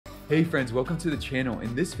Hey friends, welcome to the channel.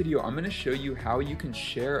 In this video, I'm going to show you how you can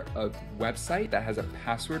share a website that has a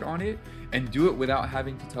password on it and do it without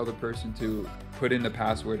having to tell the person to put in the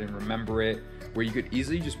password and remember it, where you could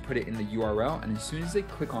easily just put it in the URL, and as soon as they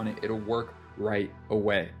click on it, it'll work right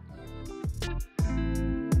away.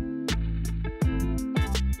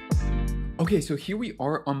 Okay, so here we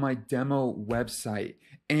are on my demo website,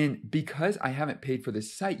 and because I haven't paid for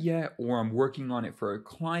this site yet, or I'm working on it for a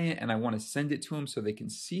client and I want to send it to them so they can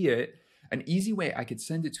see it, an easy way I could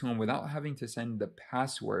send it to them without having to send the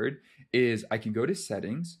password is I can go to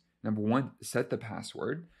settings. Number one, set the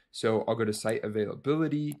password. So I'll go to site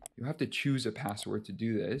availability. You have to choose a password to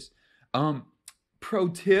do this. Pro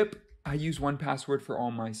tip, I use one password for all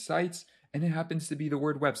my sites, and it happens to be the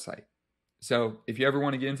word website. So if you ever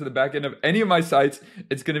want to get into the back end of any of my sites,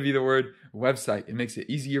 it's going to be the word website. It makes it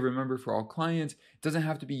easy to remember for all clients. It doesn't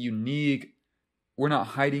have to be unique. We're not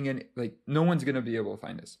hiding it. Like, no one's going to be able to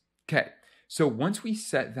find us. Okay. So once we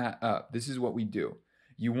set that up, this is what we do.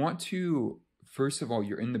 You want to, first of all,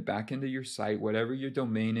 you're in the back end of your site, whatever your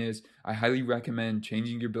domain is. I highly recommend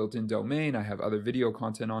changing your built-in domain. I have other video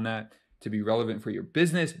content on that to be relevant for your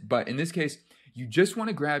business. But in this case, you just want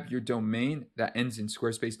to grab your domain that ends in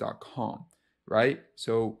squarespace.com, right?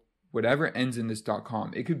 So whatever ends in this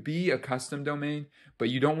 .com, it could be a custom domain, but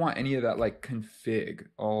you don't want any of that like config,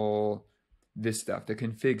 all this stuff, the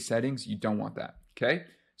config settings, you don't want that, okay?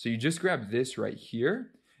 So you just grab this right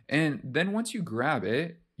here. And then once you grab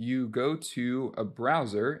it, you go to a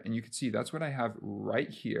browser and you can see that's what I have right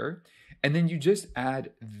here. And then you just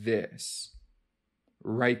add this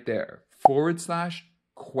right there,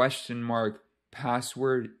 //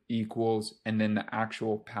 password equals, and then the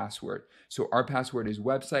actual password. So our password is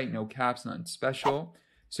website, no caps, nothing special.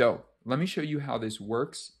 So let me show you how this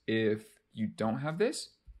works if you don't have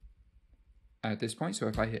this at this point. So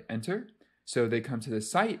if I hit enter, so they come to the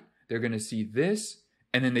site, they're going to see this,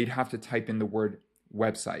 and then they'd have to type in the word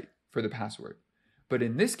website for the password. But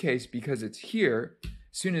in this case, because it's here, as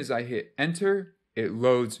soon as I hit enter, it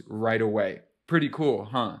loads right away. Pretty cool,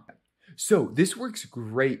 huh? So this works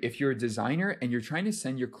great if you're a designer and you're trying to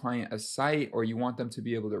send your client a site, or you want them to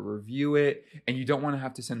be able to review it and you don't want to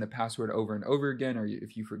have to send the password over and over again, or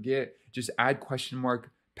if you forget, just add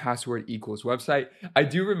 / password equals website. I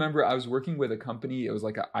do remember I was working with a company, it was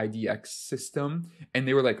like an IDX system, and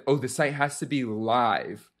they were like, oh, the site has to be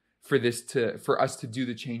live for us to do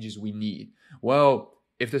the changes we need. Well,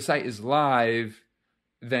 if the site is live,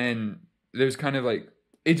 then there's kind of like,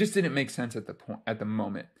 it just didn't make sense at the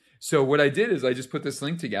moment. So what I did is I just put this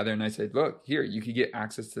link together and I said, look, here, you can get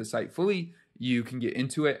access to the site fully. You can get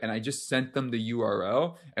into it. And I just sent them the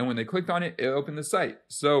URL. And when they clicked on it, it opened the site.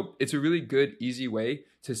 So it's a really good, easy way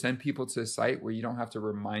to send people to a site where you don't have to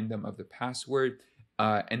remind them of the password.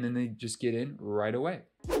 And then they just get in right away.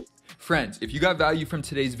 Friends, if you got value from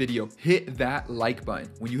today's video, hit that like button.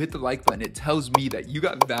 When you hit the like button, it tells me that you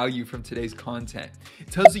got value from today's content. It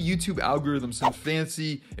tells the YouTube algorithm some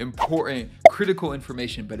fancy, important, critical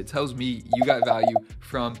information, but it tells me you got value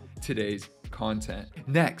from today's content.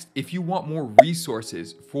 Next, if you want more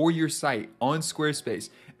resources for your site on Squarespace,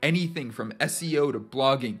 anything from SEO to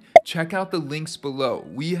blogging, check out the links below.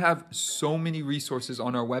 We have so many resources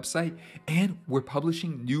on our website, and we're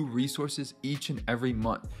publishing new resources each and every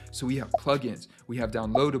month. So we have plugins, we have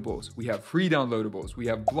downloadables, we have free downloadables, we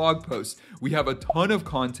have blog posts, we have a ton of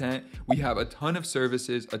content, we have a ton of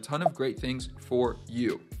services, a ton of great things for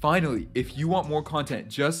you. Finally, if you want more content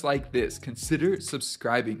just like this, consider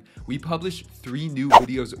subscribing. We publish 3 new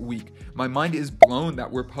videos a week. My mind is blown that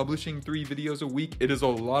we're publishing 3 videos a week. It is a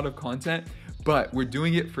lot of content, but we're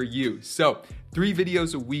doing it for you. So 3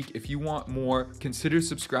 videos a week. If you want more, consider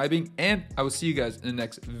subscribing, and I will see you guys in the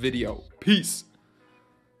next video. Peace.